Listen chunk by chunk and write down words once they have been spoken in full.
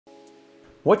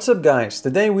What's up guys,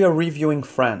 today we are reviewing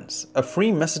Franz, a free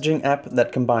messaging app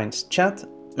that combines chat,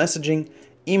 messaging,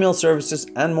 email services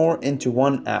and more into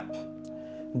one app.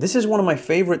 This is one of my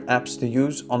favorite apps to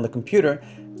use on the computer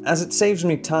as it saves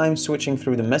me time switching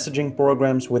through the messaging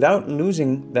programs without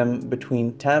losing them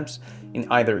between tabs in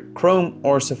either Chrome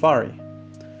or Safari.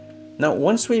 Now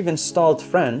once we've installed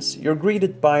Franz, you're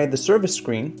greeted by the service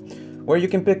screen where you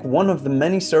can pick one of the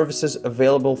many services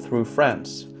available through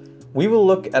Franz. We will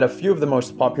look at a few of the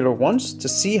most popular ones to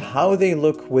see how they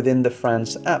look within the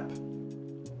Franz app.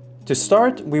 To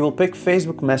start, we will pick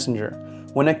Facebook Messenger.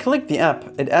 When I click the app,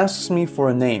 it asks me for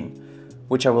a name,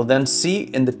 which I will then see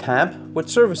in the tab with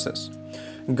services.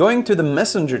 Going to the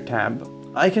Messenger tab,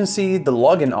 I can see the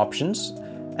login options,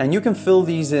 and you can fill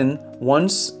these in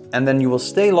once and then you will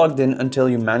stay logged in until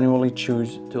you manually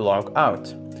choose to log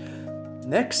out.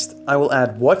 Next, I will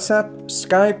add WhatsApp,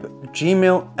 Skype,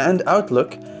 Gmail and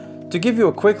Outlook to give you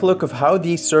a quick look of how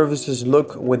these services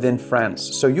look within Franz,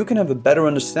 so you can have a better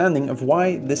understanding of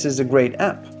why this is a great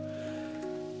app.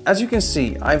 As you can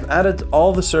see, I've added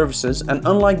all the services, and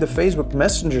unlike the Facebook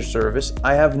Messenger service,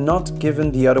 I have not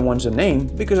given the other ones a name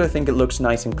because I think it looks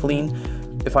nice and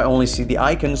clean if I only see the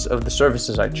icons of the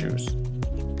services I choose.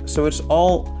 So it's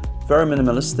all very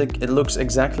minimalistic, it looks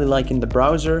exactly like in the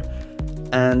browser,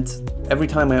 and every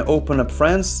time I open up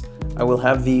Franz, I will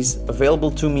have these available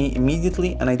to me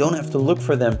immediately and I don't have to look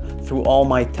for them through all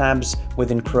my tabs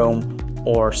within Chrome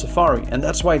or Safari. And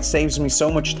that's why it saves me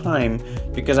so much time,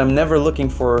 because I'm never looking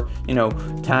for,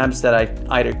 tabs that I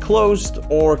either closed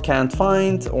or can't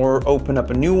find or open up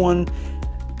a new one.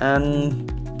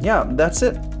 And yeah, that's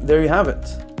it. There you have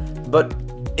it. But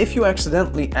if you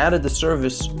accidentally added the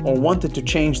service or wanted to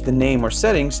change the name or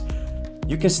settings,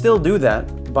 you can still do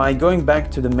that by going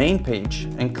back to the main page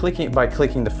and clicking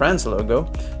the Franz logo,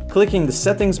 clicking the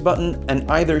settings button and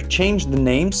either change the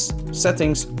names,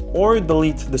 settings or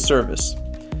delete the service.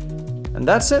 And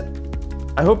that's it.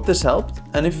 I hope this helped,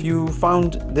 and if you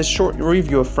found this short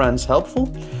review of Franz helpful,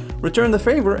 return the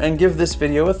favor and give this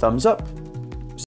video a thumbs up.